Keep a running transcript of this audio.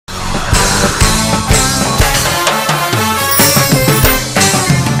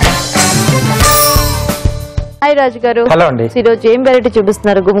Hi రాజు గారు. Hello అండి. ఈ రోజు ఏం వెరైటీ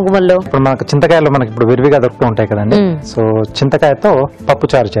చూపిస్తున్నారు గుమగుమల్లో? ఇప్పుడు మనకు చింతకాయలు మనకి ఇప్పుడు విరివిగా దొరుకుతూ ఉంటాయి కదండి. సో చింతకాయతో పప్పు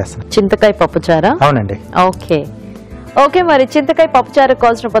చారు చేస్తాం. చింతకాయ పప్పు చారా? అవునండి. ఓకే ఓకే, మరి చింతకాయ పప్పుచారు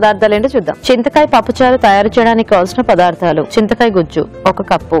కావాల్సిన పదార్థాలు ఏంటో చూద్దాం. చింతకాయ పప్పుచారు తయారు చేయడానికి కావాల్సిన పదార్థాలు: చింతకాయ గుజ్జు 1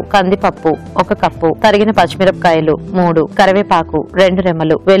 కప్పు, కందిపప్పు 1 కప్పు, తరిగిన పచ్చిమిరపకాయలు 3, కరివేపాకు 2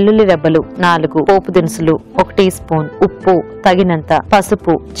 రెమ్మలు, వెల్లుల్లి రెబ్బలు 4, పోపు దినుసులు 1 టీ స్పూన్, ఉప్పు తగినంత,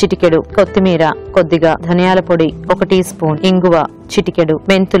 పసుపు చిటికెడు, కొత్తిమీర కొద్దిగా, ధనియాల పొడి 1 టీ స్పూన్, ఇంగువ చిటికెడు,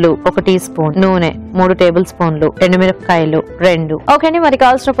 మెంతులు 1 టీ స్పూన్, నూనె 3 టేబుల్ స్పూన్లు, ఎండుమిరపకాయలు 2. ఓకే అండి, మరి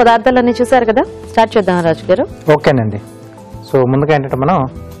కావాల్సిన పదార్థాలన్నీ చూసారు కదా, స్టార్ట్ చేద్దాం రాజు గారు. ఓకేనండి. సో ముందుగా ఏంటంటే మనం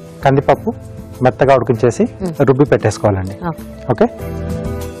కందిపప్పు మెత్తగా ఉడికించేసి రుబ్బి పెట్టేసుకోవాలండి. ఓకే,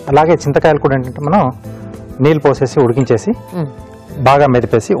 అలాగే చింతకాయలు కూడా ఏంటంటే మనం నీళ్ళు పోసేసి ఉడికించేసి బాగా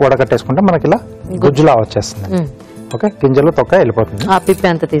మెదిపేసి ఉడకట్టేసుకుంటే మనకి ఇలా గుజ్జులా వచ్చేస్తుంది. ఓకే, గింజలు తొక్క వెళ్ళిపోతుంది, ఆ పిప్పి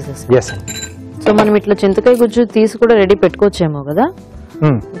అంతా తీసేసి. ఎస్ అండి. సో మనం ఇట్లా చింతకాయ గుజ్జు తీసి కూడా రెడీ పెట్టుకోవచ్చేమో కదా,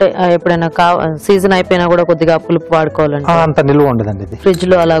 అంటే ఎప్పుడైనా సీజన్ అయిపోయినా కూడా కొద్దిగా పులుపు వాడుకోవాలంటే అంత నిలువ ఉండదండి, ఇది ఫ్రిడ్జ్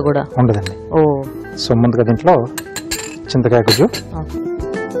లో అలా కూడా ఉండదండి. ఓ, సో ముందుగా దీంట్లో చింతకాయ గుజ్జు,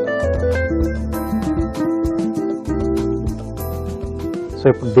 సో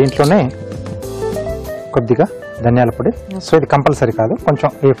ఇప్పుడు దీంట్లోనే కొద్దిగా ధనియాల పొడి. సో ఇది కంపల్సరీ కాదు, కొంచెం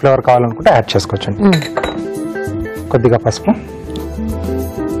ఈ ఫ్లేవర్ కావాలనుకుంటే యాడ్ చేసుకోవచ్చండి. కొద్దిగా పసుపు,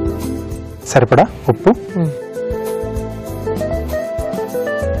 సరిపడా ఉప్పు,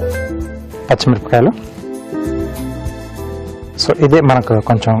 పచ్చిమిరపకాయలు. సో ఇదే మనకు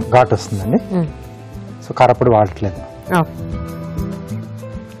కొంచెం ఘాటు వస్తుందండి, సో కారపొడి వాడట్లేదు.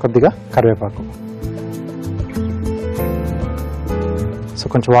 కొద్దిగా కరివేపాకు. సో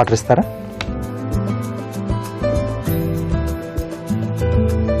కొంచెం వాటర్ ఇస్తారా?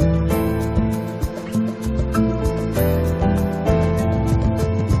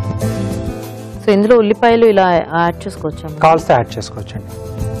 సో ఇందులో ఉల్లిపాయలు ఇలా యాడ్ చేసుకోవచ్చు, కావాల్సి యాడ్ చేసుకోవచ్చండి.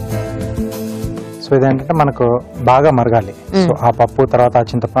 సో ఇదేంటంటే మనకు బాగా మరగాలి. సో ఆ పప్పు తర్వాత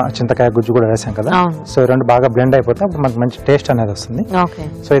చింతకాయ గుజ్జు కూడా వేసాం కదా, సో రెండు బాగా బ్లెండ్ అయిపోతే అప్పుడు మనకు మంచి టేస్ట్ అనేది వస్తుంది.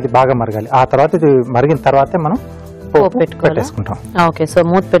 సో ఇది బాగా మరగాలి. ఆ తర్వాత ఇది మరిగిన తర్వాతే మనం పెట్టేసుకుంటాం. ఓకే, సో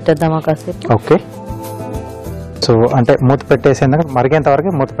మూత పెట్టేద్దామా కాసేపు? ఓకే, సో అంటే మూత పెట్టేసి మరిగేంత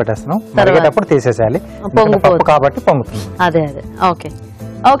వరకు మూత పెట్టేస్తున్నాం, మరిగేటప్పుడు తీసేసేయాలి పప్పు కాబట్టి పొంగుతుంది. అదే అదే. ఓకే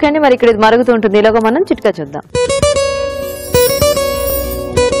ఓకే అండి, మరి ఇక్కడ ఇది మరుగుతూ ఉంటుంది, ఇలాగ మనం చిట్కా చూద్దాం.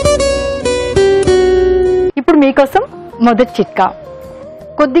 ఇప్పుడు మీకోసం మొదటి చిట్కా: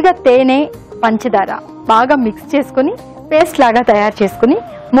 కొద్దిగా తేనె, పంచదార బాగా మిక్స్ చేసుకుని పేస్ట్ లాగా తయారు చేసుకుని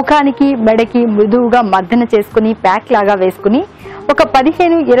ముఖానికి మెడకి మృదువుగా మర్దన చేసుకుని ప్యాక్ లాగా వేసుకుని ఒక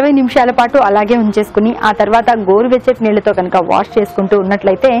 15-20 నిమిషాల పాటు అలాగే ఉంచేసుకుని ఆ తర్వాత గోరువెచ్చటి నీళ్లతో కనుక వాష్ చేసుకుంటూ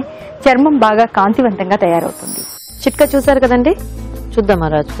ఉన్నట్లయితే చర్మం బాగా కాంతివంతంగా తయారవుతుంది. చిట్కా చూసారు కదండి, చూద్దామా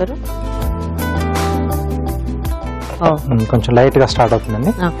రాజు గారు? కొంచెం లైట్ గా స్టార్ట్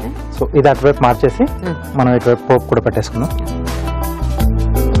అవుతుందండి. సో ఇది అటువైపు మార్చేసి మనం ఇటువైపు పోపు కూడా పెట్టేసుకుందాం.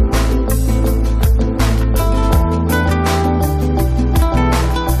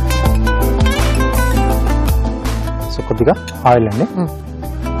 సో కొద్దిగా ఆయిల్ అండి.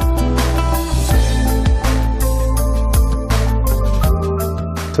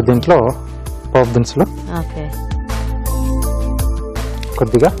 సో దీంట్లో పోపు దినుసులు,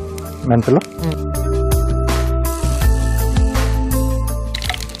 కొద్దిగా మెంతులు,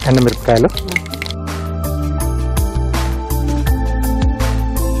 ఎండుమిరపకాయలు,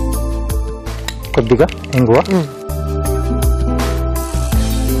 కొద్దిగా ఇంగువ.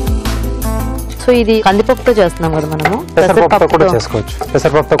 సో ఇది కందిపప్పుతో చేస్తున్నాం కదా మనము, పెసరపప్పుతో కూడా చేసుకోవచ్చు,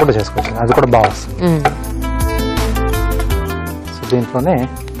 పెసరపప్పుతో కూడా చేసుకోవచ్చు, అది కూడా బాగా వస్తుంది. సో దీంట్లోనే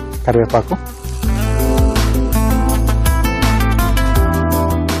కరివేపాకు,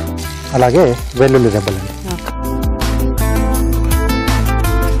 అలాగే వెల్లుల్లి రెబ్బలండి.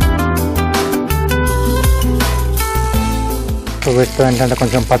 వీటితో ఏంటంటే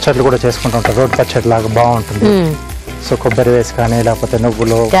కొంచెం పచ్చళ్ళు కూడా చేసుకుంటూ ఉంటారు, రోడ్ పచ్చడి లాగా బాగుంటుంది. సో కొబ్బరి వేసి కానీ లేకపోతే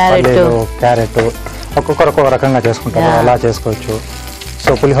నువ్వులు, పల్లీలు, క్యారెట్ ఒక్కొక్కరు ఒక్కొక్క రకంగా చేసుకుంటారు, అలా చేసుకోవచ్చు.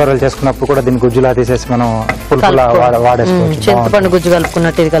 సో పులిహోరలు చేసుకున్నప్పుడు కూడా దీన్ని గుజ్జులా తీసేసి మనం పులుపులా వాడేసుకోవచ్చు, చింతపండు గుజ్జు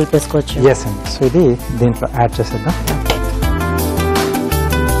కలుపుకున్నట్టు ఇది కలిపేసుకోవచ్చు. ఎస్ అండి. సో ఇది దీంట్లో యాడ్ చేసేద్దాం.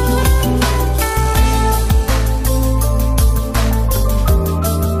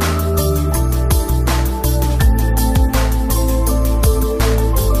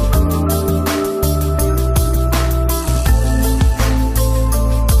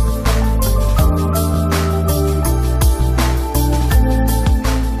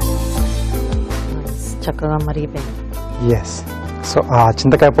 చక్కగా మరిగిపోయింది. ఎస్. సో ఆ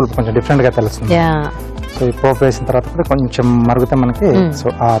చింతకాయ పులుపు కొంచెం డిఫరెంట్ గా తెలుస్తుంది. సో ఈ పోపు వేసిన తర్వాత కూడా కొంచెం మరుగుతే మనకి సో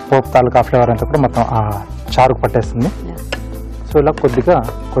ఆ పోపు తాలూకా ఫ్లేవర్ అంతా కూడా మొత్తం ఆ చారుకు పట్టేస్తుంది. సో ఇలా కొద్దిగా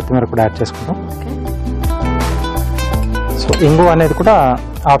కొత్తిమీర కూడా యాడ్ చేసుకుంటాం. సో ఇంగు అనేది కూడా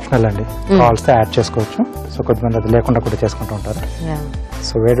ఆప్షనల్ అండి, కావాల్స్తే యాడ్ చేసుకోవచ్చు. సో కొద్దిమంది అది లేకుండా కూడా చేసుకుంటూ ఉంటారు.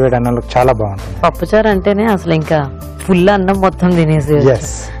 సో వేడి వేడి అన్నంలో చాలా బాగుంటుంది. పప్పుచారు అంటేనే అసలు ఇంకా ఫుల్ అన్నం మొత్తం తినేసి.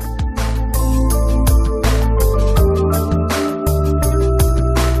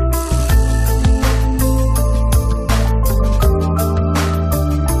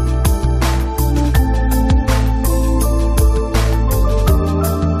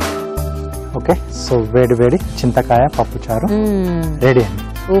 ఓకే, సో వేడి వేడి చింతకాయ పప్పు చారు రెడీ అండి.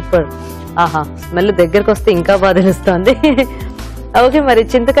 సూపర్. ఆహా, స్మెల్ దగ్గరకు వస్తే ఇంకా బాగా తెలుస్తుంది. ఓకే, మరి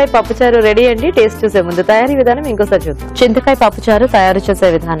చింతకాయ పప్పుచారు రెడీ అండి. టేస్ట్ చూసే ముందు తయారీ విధానం ఇంకోసారి చూద్దాం. చింతకాయ పప్పుచారు తయారు చేసే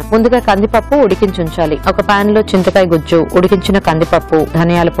విధానం. ముందుగా కందిపప్పు ఉడికించి ఉంచాలి. ఒక పాన్ లో చింతకాయ గుజ్జు, ఉడికించిన కందిపప్పు,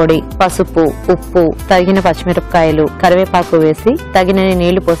 ధనియాల పొడి, పసుపు, ఉప్పు, తగిన పచ్చిమిరపకాయలు, కరివేపాకు వేసి తగినన్ని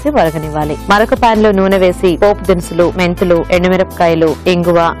నీళ్లు పోసి మరగనివ్వాలి. మరొక పాన్ లో నూనె వేసి పోపు దినుసులు, మెంతులు, ఎండుమిరపకాయలు,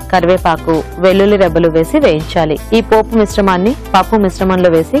 ఇంగువ, కరివేపాకు, వెల్లుల్లి రెబ్బలు వేసి వేయించాలి. ఈ పోపు మిశ్రమాన్ని పప్పు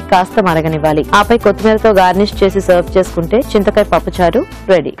మిశ్రమంలో వేసి కాస్త మరగనివ్వాలి. ఆపై కొత్తిమీరతో గార్నిష్ చేసి సర్వ్ చేసుకుంటే చింతకాయ పప్పుచారు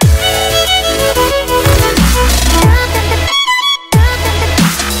రెడీ.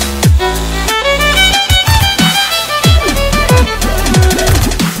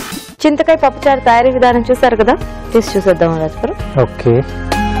 చింతకాయ పప్పుచారు తయారీ విధానం చూసారు కదా, టేస్ట్ చూసేద్దాం రాజుగారు. ఓకే,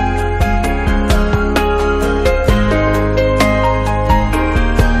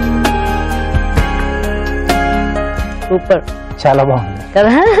 సూపర్, చాలా బాగుంది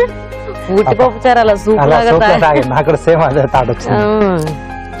కదా. ఊటి పప్పుచారు అలా సూపర్ నాకు సేమ్ అదే థాట్ వచ్చింది.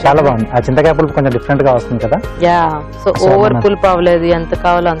 చాలా బాగుంది. ఆ చింతకాయ పులుపు కొంచెం డిఫరెంట్ గా వస్తుంది కదా. యా, సో ఓవర్ పులుపు అవ్వలేదు, ఎంత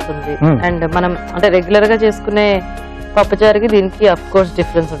కావాలో అంత ఉంది. అండ్ మనం అంటే రెగ్యులర్ గా చేసుకునే పప్పుచారుకి దీనికి అఫ్ కోర్స్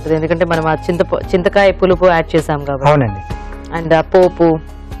డిఫరెన్స్ ఉంటుంది, ఎందుకంటే మనం ఆ చింతకాయ పులుపు యాడ్ చేసాం కాబట్టి. అవునండి. అండ్ ఆ పోపు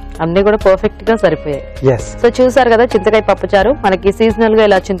అన్ని కూడా పర్ఫెక్ట్ గా సరిపోయాయి. సో చూసారు కదా చింతకాయ పప్పుచారు. మనకి సీజనల్ గా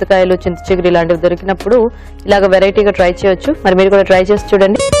ఇలా చింతకాయలు, చింత చిగురు ఇలాంటివి దొరికినప్పుడు ఇలాగ వెరైటీగా ట్రై చేయొచ్చు. మరి మీరు కూడా ట్రై చేసి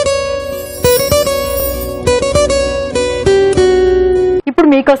చూడండి. ఇప్పుడు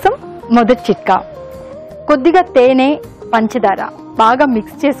మీకోసం మొదటి చిట్కా. కొద్దిగా తేనె, పంచదార బాగా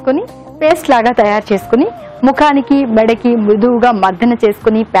మిక్స్ చేసుకుని పేస్ట్ లాగా తయారు చేసుకుని ముఖానికి, మెడకి మృదువుగా మర్దన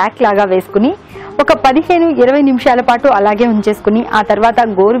చేసుకుని ప్యాక్ లాగా వేసుకుని ఒక 15-20 నిమిషాల పాటు అలాగే ఉంచేసుకుని ఆ తర్వాత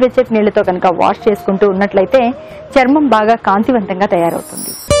గోరువెచ్చటి నీళ్లతో కనుక వాష్ చేసుకుంటూ ఉన్నట్లయితే చర్మం బాగా కాంతివంతంగా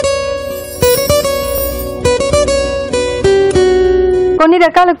తయారవుతుంది. కొన్ని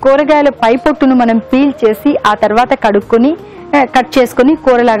రకాల కూరగాయల పై పొట్టును మనం పీల్ చేసి ఆ తర్వాత కడుక్కొని కట్ చేసుకుని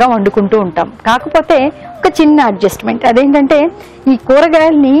కూరలాగా వండుకుంటూ ఉంటాం. కాకపోతే ఒక చిన్న అడ్జస్ట్మెంట్, అదేంటంటే ఈ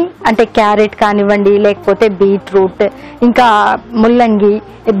కూరగాయల్ని అంటే క్యారెట్ కానివ్వండి, లేకపోతే బీట్రూట్, ఇంకా ముల్లంగి,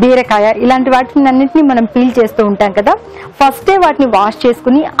 బీరకాయ ఇలాంటి వాటిని అన్నింటినీ మనం పీల్ చేస్తూ ఉంటాం కదా. ఫస్టే వాటిని వాష్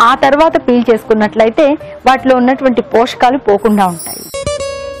చేసుకుని ఆ తర్వాత పీల్ చేసుకున్నట్లయితే వాటిలో ఉన్నటువంటి పోషకాలు పోకుండా ఉంటాయి.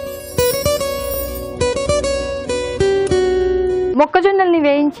 మొక్కజొన్నల్ని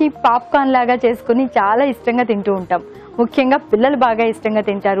వేయించి పాప్కార్న్ లాగా చేసుకుని చాలా ఇష్టంగా తింటూ ఉంటాం. ముఖ్యంగా పిల్లలు బాగా ఇష్టంగా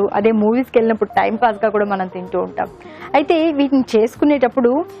తింటారు. అదే మూవీస్కి వెళ్ళినప్పుడు టైం పాస్గా కూడా మనం తింటూ ఉంటాం. అయితే వీటిని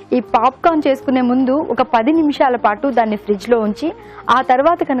చేసుకునేటప్పుడు ఈ పాప్కార్న్ చేసుకునే ముందు ఒక 10 నిమిషాల పాటు దాన్ని ఫ్రిడ్జ్లో ఉంచి ఆ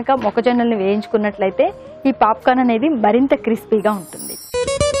తర్వాత కనుక మొక్కజొన్నల్ని వేయించుకున్నట్లయితే ఈ పాప్కార్న్ అనేది మరింత క్రిస్పీగా ఉంటుంది.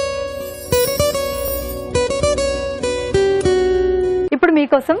 ఇప్పుడు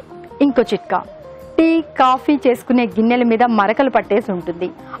మీకోసం ఇంకో చిట్కా. టీ, కాఫీ చేసుకునే గిన్నెల మీద మరకలు పట్టేసి ఉంటుంది,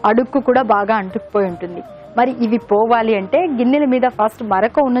 అడుక్కు కూడా బాగా అంటుకుపోయి ఉంటుంది. మరి ఇవి పోవాలి అంటే గిన్నెల మీద ఫస్ట్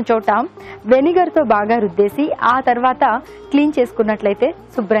మరక ఉన్న చోట వెనిగర్తో బాగా రుద్దేసి ఆ తర్వాత క్లీన్ చేసుకున్నట్లయితే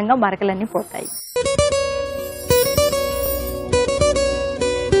శుభ్రంగా మరకలన్నీ పోతాయి.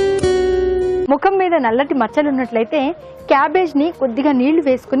 ముఖం మీద నల్లటి మచ్చలు ఉన్నట్లయితే క్యాబేజ్ ని కొద్దిగా నీళ్లు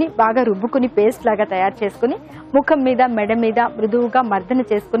వేసుకుని బాగా రుబ్బుకుని పేస్ట్ లాగా తయారు చేసుకుని ముఖం మీద, మెడ మీద మృదువుగా మర్దన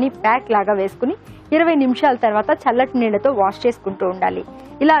చేసుకుని ప్యాక్ లాగా వేసుకుని 20 నిమిషాల తర్వాత చల్లటి నీళ్లతో వాష్ చేసుకుంటూ ఉండాలి.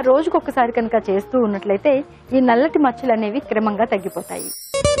 ఇలా రోజుకొకసారి కనుక చేస్తూ ఉన్నట్లయితే ఈ నల్లటి మచ్చలు అనేవి క్రమంగా తగ్గిపోతాయి.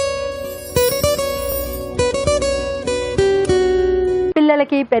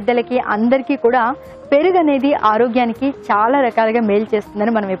 పిల్లలకి, పెద్దలకి అందరికీ కూడా పెరుగు అనేది ఆరోగ్యానికి చాలా రకాలుగా మేలు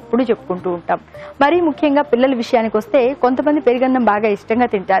చేస్తుందని మనం ఎప్పుడూ చెప్పుకుంటూ ఉంటాం. మరీ ముఖ్యంగా పిల్లల విషయానికి వస్తే కొంతమంది పెరుగన్నం బాగా ఇష్టంగా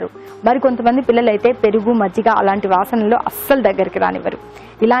తింటారు. మరి కొంతమంది పిల్లలు అయితే పెరుగు, మజ్జిగ అలాంటి వాసనలో అస్సలు దగ్గరికి రానివ్వరు.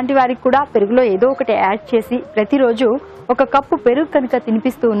 ఇలాంటి వారికి కూడా పెరుగులో ఏదో ఒకటి యాడ్ చేసి ప్రతిరోజు 1 కప్పు పెరుగు కనుక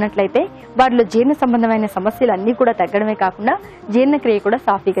తినిపిస్తూ ఉన్నట్లయితే వారిలో జీర్ణ సంబంధమైన సమస్యలు అన్నీ కూడా తగ్గడమే కాకుండా జీర్ణక్రియ కూడా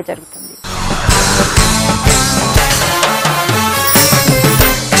సాఫీగా జరుగుతుంది.